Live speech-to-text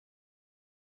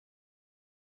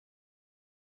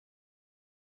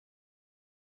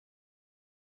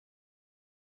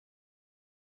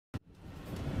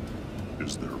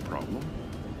Is there a problem?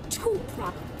 Two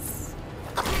problems.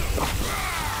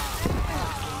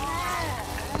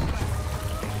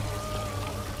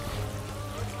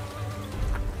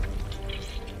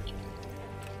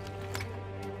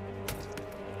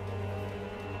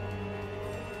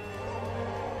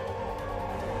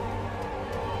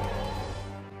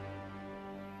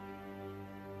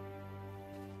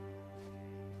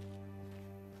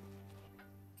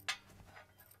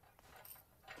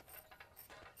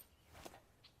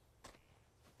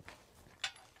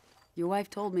 Your wife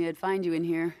told me I'd find you in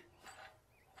here.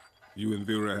 You and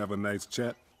Vera have a nice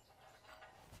chat?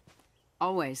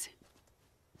 Always. Is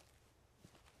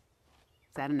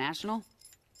that a national?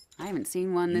 I haven't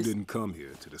seen one this... You didn't come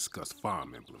here to discuss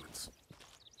farm implements.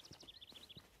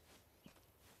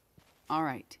 All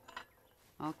right.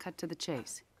 I'll cut to the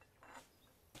chase.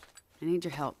 I need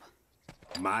your help.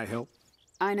 My help?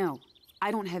 I know.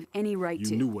 I don't have any right to...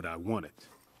 You knew what I wanted.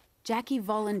 Jackie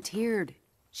volunteered.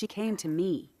 She came to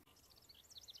me.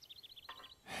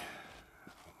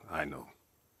 I know.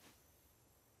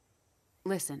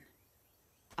 Listen,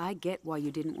 I get why you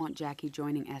didn't want Jackie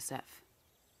joining SF.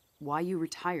 Why you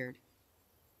retired.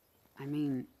 I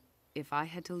mean, if I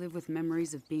had to live with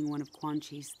memories of being one of Quan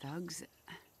Chi's thugs,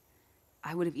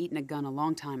 I would have eaten a gun a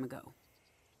long time ago.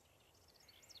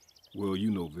 Well, you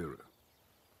know Vera.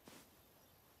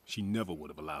 She never would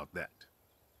have allowed that.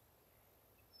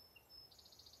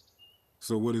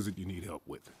 So what is it you need help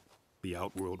with? The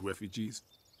Outworld refugees?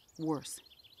 Worse.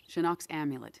 Shinnok's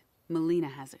amulet. Melina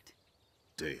has it.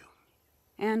 Damn.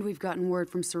 And we've gotten word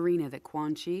from Serena that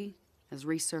Quan Chi has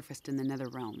resurfaced in the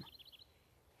Netherrealm.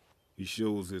 He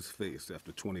shows his face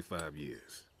after 25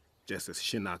 years, just as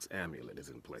Shinnok's amulet is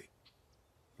in play.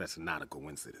 That's not a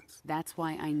coincidence. That's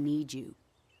why I need you.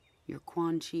 Your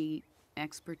Quan Chi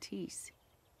expertise.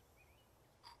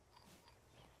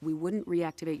 We wouldn't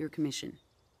reactivate your commission.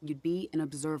 You'd be an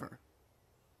observer.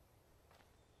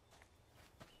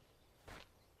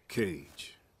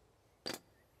 Cage.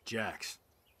 Jax.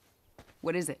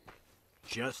 What is it?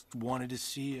 Just wanted to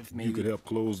see if maybe... You could help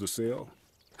close the sale?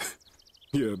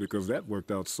 Yeah, because that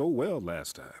worked out so well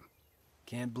last time.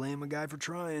 Can't blame a guy for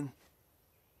trying.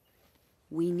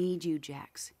 We need you,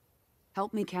 Jax.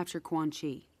 Help me capture Quan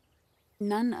Chi.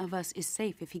 None of us is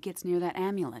safe if he gets near that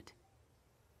amulet.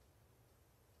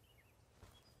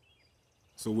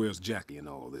 So where's Jackie in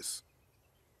all this?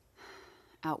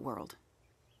 Outworld.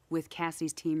 With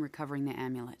Cassie's team recovering the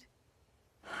amulet.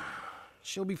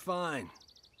 She'll be fine.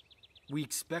 We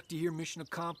expect to hear mission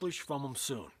accomplished from them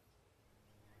soon.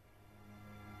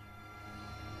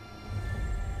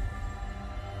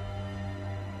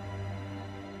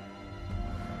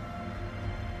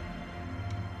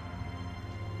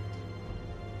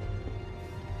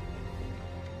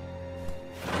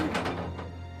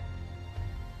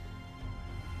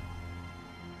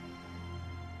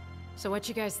 So what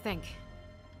you guys think?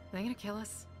 Are they gonna kill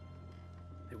us?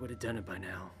 They would have done it by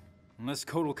now. Unless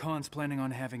Kotal Khan's planning on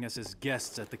having us as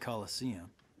guests at the Coliseum.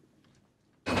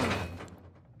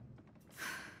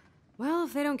 Well,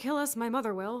 if they don't kill us, my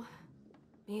mother will.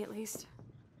 Me, at least.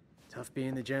 Tough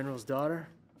being the General's daughter?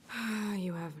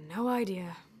 You have no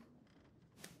idea.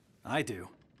 I do.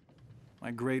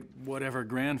 My great whatever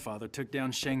grandfather took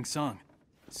down Shang Tsung.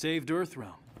 Saved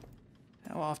Earthrealm.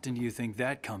 How often do you think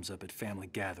that comes up at family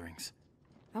gatherings?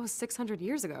 That was 600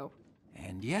 years ago.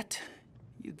 And yet,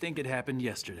 you'd think it happened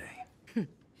yesterday.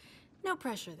 No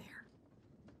pressure there.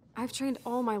 I've trained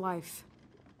all my life.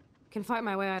 Can fight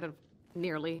my way out of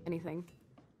nearly anything.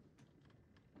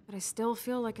 But I still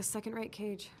feel like a second-rate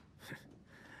Cage.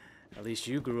 At least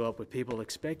you grew up with people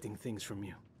expecting things from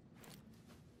you.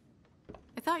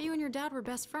 I thought you and your dad were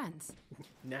best friends.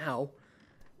 Now,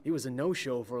 he was a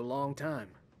no-show for a long time.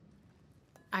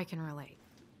 I can relate.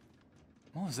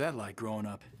 What was that like growing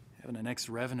up? Having an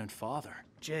ex-revenant father?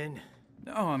 Jen.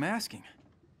 No, I'm asking.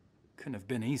 Couldn't have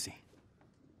been easy.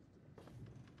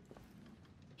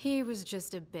 He was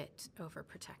just a bit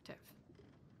overprotective.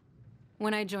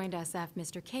 When I joined SF,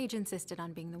 Mr. Cage insisted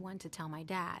on being the one to tell my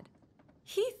dad.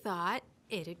 He thought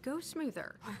it'd go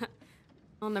smoother.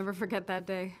 I'll never forget that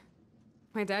day.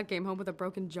 My dad came home with a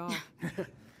broken jaw.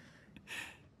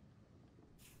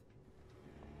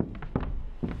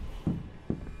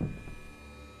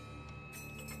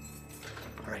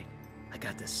 All right, I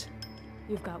got this.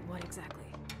 You've got what exactly?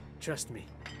 Trust me.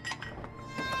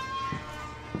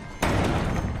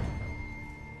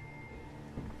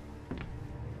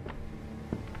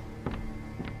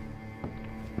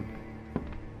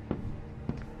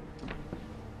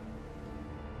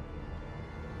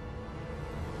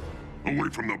 Away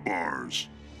from the bars.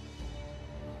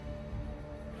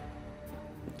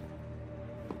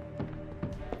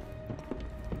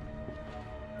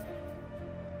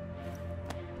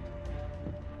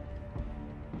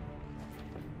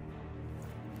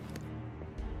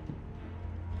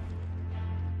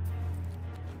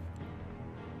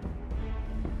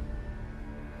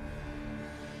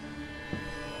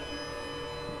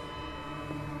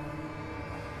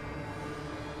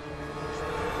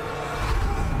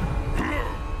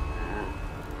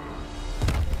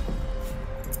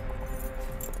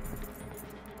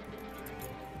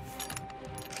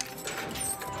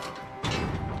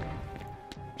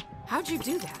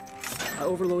 do that? I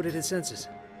overloaded his senses.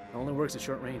 It only works at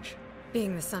short range.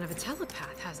 Being the son of a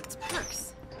telepath has its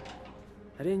perks.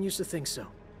 I didn't used to think so.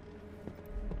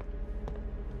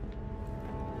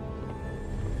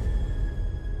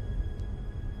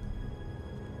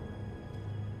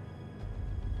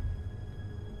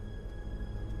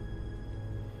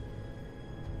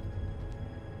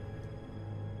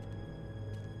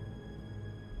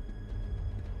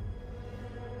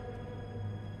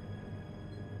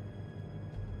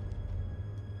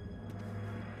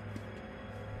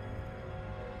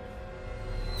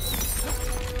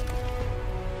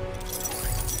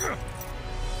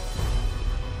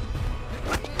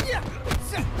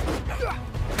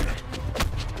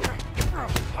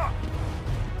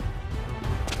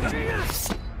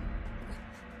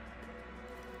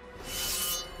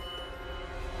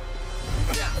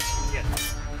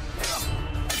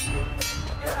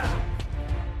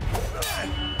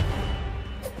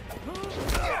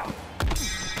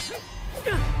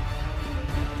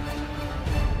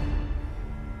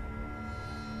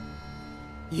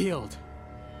 Yield.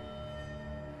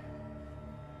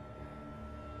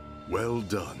 Well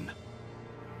done.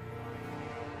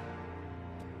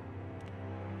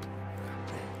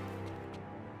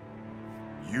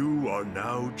 You are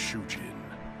now Chujin.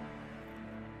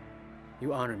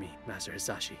 You honor me, Master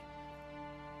Hisashi.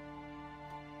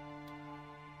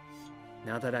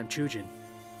 Now that I'm Chujin,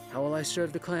 how will I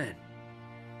serve the clan?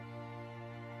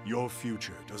 Your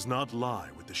future does not lie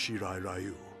with the Shirai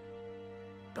Ryu.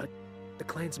 But the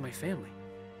clan's my family.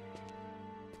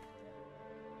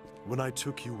 When I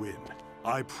took you in,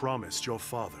 I promised your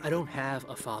father... I don't have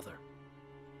a father.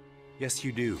 Yes,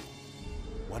 you do.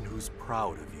 One who's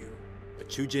proud of you. A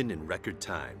Chujin in record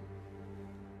time.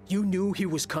 You knew he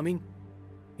was coming?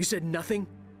 You said nothing?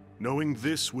 Knowing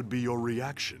this would be your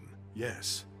reaction,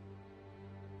 yes.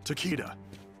 Takeda,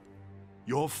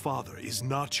 your father is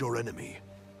not your enemy.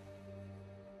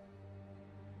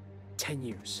 10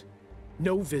 years.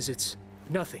 No visits.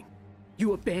 Nothing.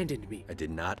 You abandoned me. I did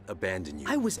not abandon you.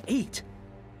 I was 8.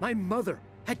 My mother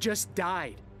had just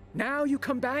died. Now you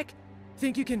come back?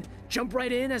 Think you can jump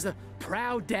right in as the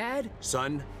proud dad?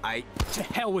 Son, To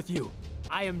hell with you.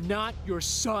 I am not your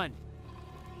son.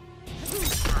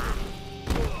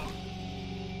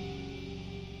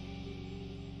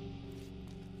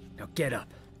 Now get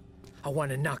up. I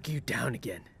want to knock you down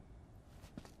again.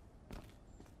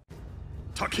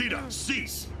 Takeda,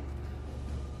 cease!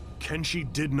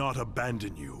 Kenshi did not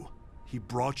abandon you. He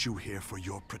brought you here for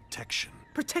your protection.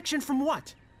 Protection from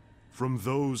what? From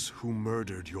those who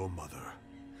murdered your mother.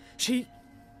 She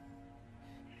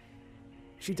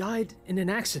died in an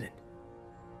accident.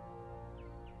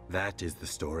 that is the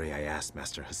story I asked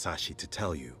Master Hisashi to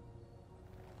tell you.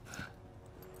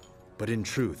 But in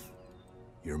truth,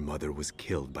 your mother was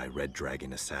killed by Red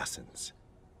Dragon assassins.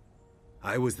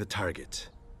 I was the target.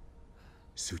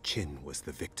 Suchin was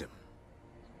the victim.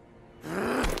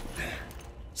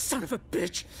 Son of a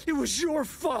bitch! It was your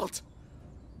fault!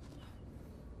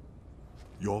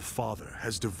 Your father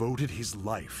has devoted his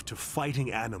life to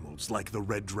fighting animals like the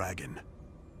Red Dragon.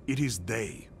 It is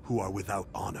they who are without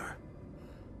honor.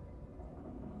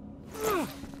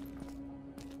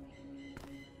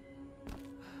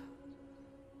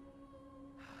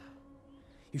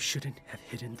 You shouldn't have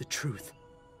hidden the truth.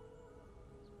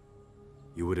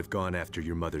 You would have gone after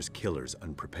your mother's killers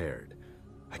unprepared.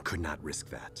 I could not risk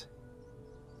that.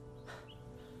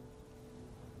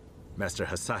 Master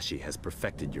Hisashi has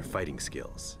perfected your fighting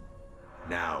skills.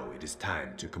 Now it is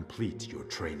time to complete your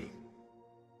training.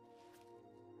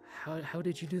 How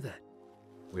did you do that?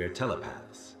 We are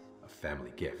telepaths, a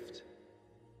family gift.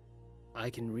 I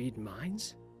can read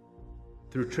minds?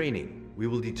 Through training, we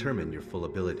will determine your full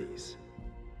abilities.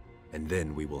 And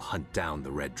then we will hunt down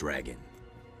the Red Dragon.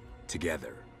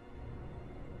 Together.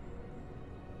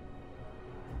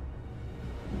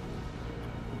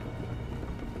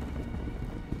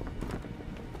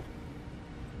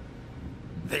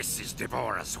 This is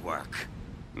Devora's work.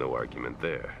 No argument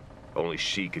there. Only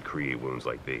she could create wounds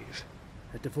like these.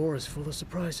 That Devora is full of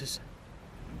surprises.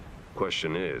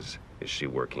 Question is she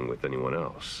working with anyone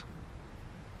else?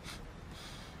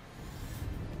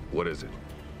 What is it?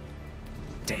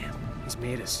 Damn, he's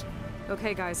made us.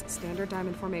 Okay, guys, standard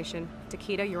diamond formation.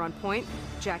 Takeda, you're on point.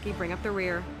 Jackie, bring up the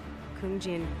rear.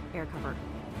 Kungjin, air cover.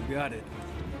 You got it.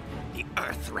 The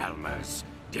Earthrealmers.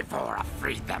 Devora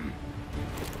freed them.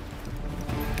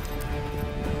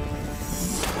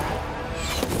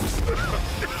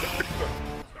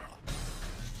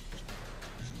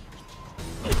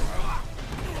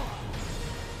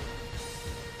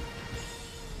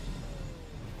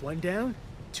 One down,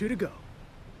 2 to go.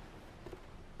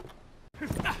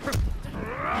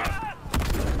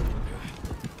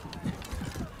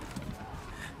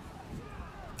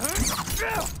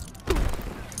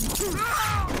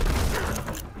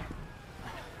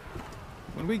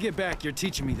 we get back, you're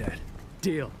teaching me that.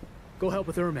 Deal. Go help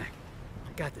with Ermac.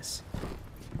 I got this.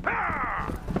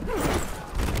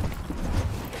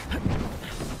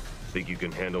 Think you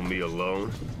can handle me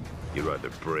alone? You're either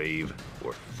brave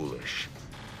or foolish.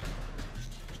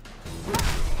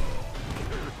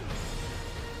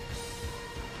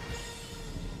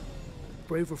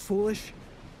 Brave or foolish?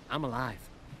 I'm alive.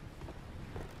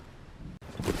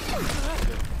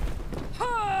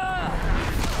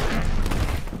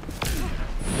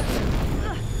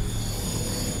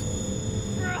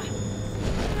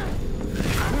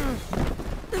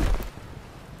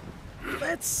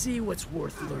 Let's see what's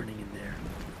worth learning in there.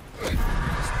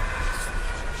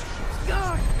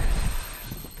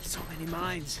 So many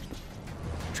minds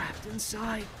trapped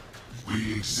inside.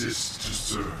 We exist to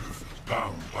serve,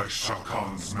 bound by Shao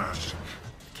Kahn's magic.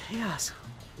 Chaos.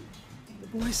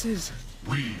 The voices.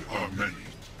 We are many.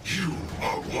 You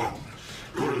are one.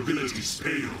 Your abilities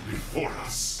pale before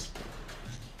us.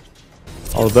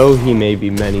 Although he may be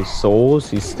many souls,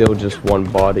 he's still just one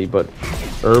body, but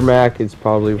Ermac is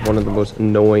probably one of the most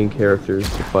annoying characters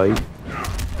to fight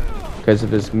because of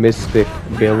his mystic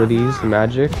abilities and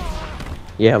magic.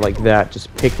 Yeah, like that,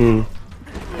 just picking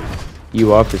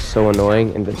you up is so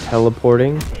annoying, and the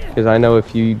teleporting, because I know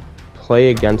if you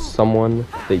play against someone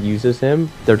that uses him,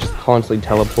 they're just constantly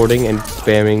teleporting and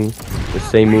spamming the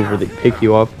same move where they pick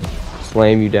you up,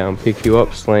 slam you down, pick you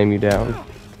up, slam you down.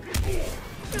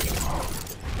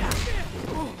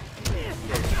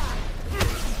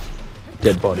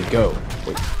 Dead body, go.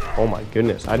 Wait, oh my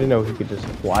goodness, I didn't know he could just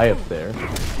fly up there.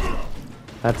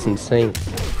 That's insane.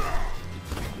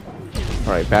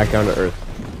 Alright, back down to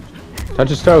earth. Touch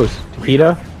his toes.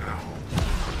 Takeda?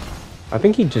 I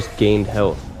think he just gained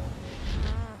health.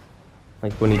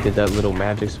 Like when he did that little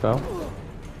magic spell.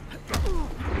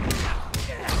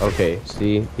 Okay,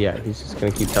 see? Yeah, he's just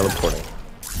gonna keep teleporting.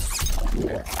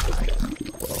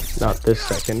 Well, not this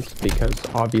second, because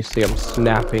obviously I'm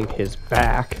snapping his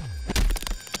back.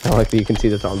 I like that you can see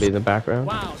the zombie in the background.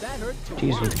 Wow, that hurt.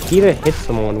 Jeez, when Takeda hits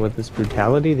someone with this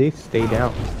brutality, they stay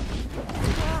down.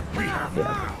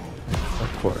 Yeah,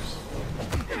 of course.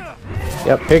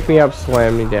 Yep, pick me up,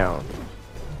 slam me down.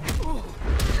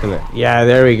 Just gonna, yeah,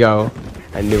 there we go.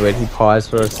 I knew it. He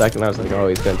paused for a second. I was like, oh,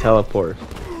 he's gonna teleport.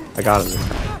 I got him this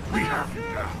time.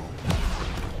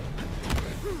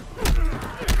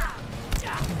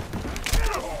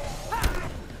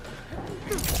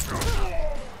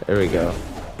 There we go.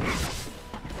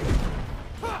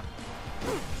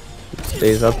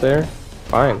 Stays up there.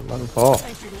 Fine, let him fall.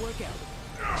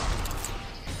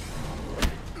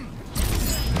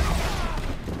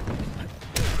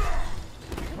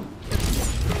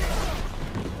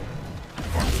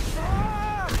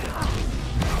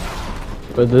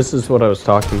 But this is what I was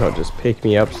talking about, just pick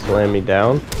me up, slam me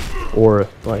down, or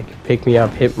like pick me up,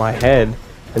 hit my head,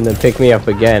 and then pick me up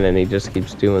again, and he just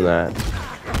keeps doing that.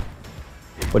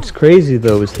 What's crazy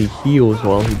though is he heals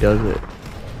while he does it.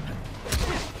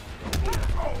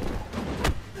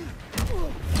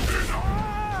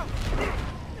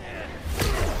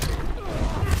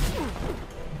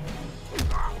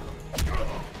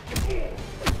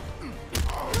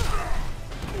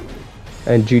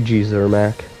 And GG's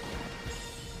Ermac.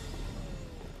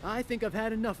 I think I've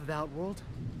had enough of Outworld.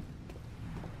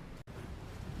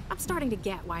 I'm starting to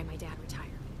get why my dad retired.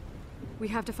 We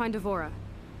have to find Devora.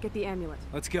 Get the amulet.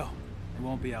 Let's go. We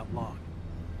won't be out long.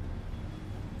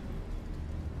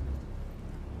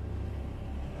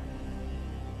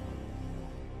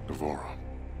 Devora.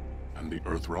 And the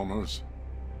Earthrealmers?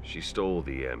 She stole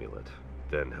the amulet,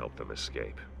 then helped them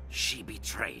escape. She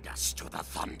betrayed us to the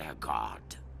Thunder God.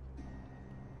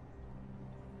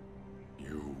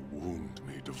 You wound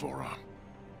me, Devora.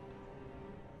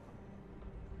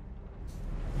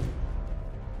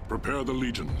 Prepare the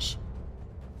legions.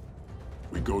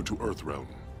 We go to Earthrealm.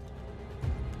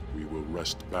 We will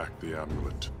wrest back the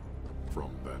amulet from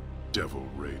that devil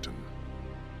Raiden.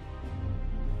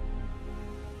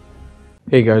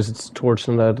 Hey guys, it's Torch,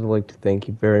 and I'd like to thank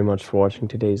you very much for watching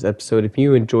today's episode. If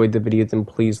you enjoyed the video, then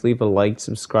please leave a like,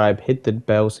 subscribe, hit the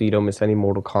bell so you don't miss any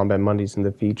Mortal Kombat Mondays in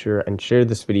the future, and share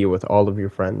this video with all of your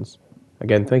friends.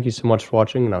 Again, thank you so much for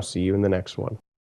watching, and I'll see you in the next one.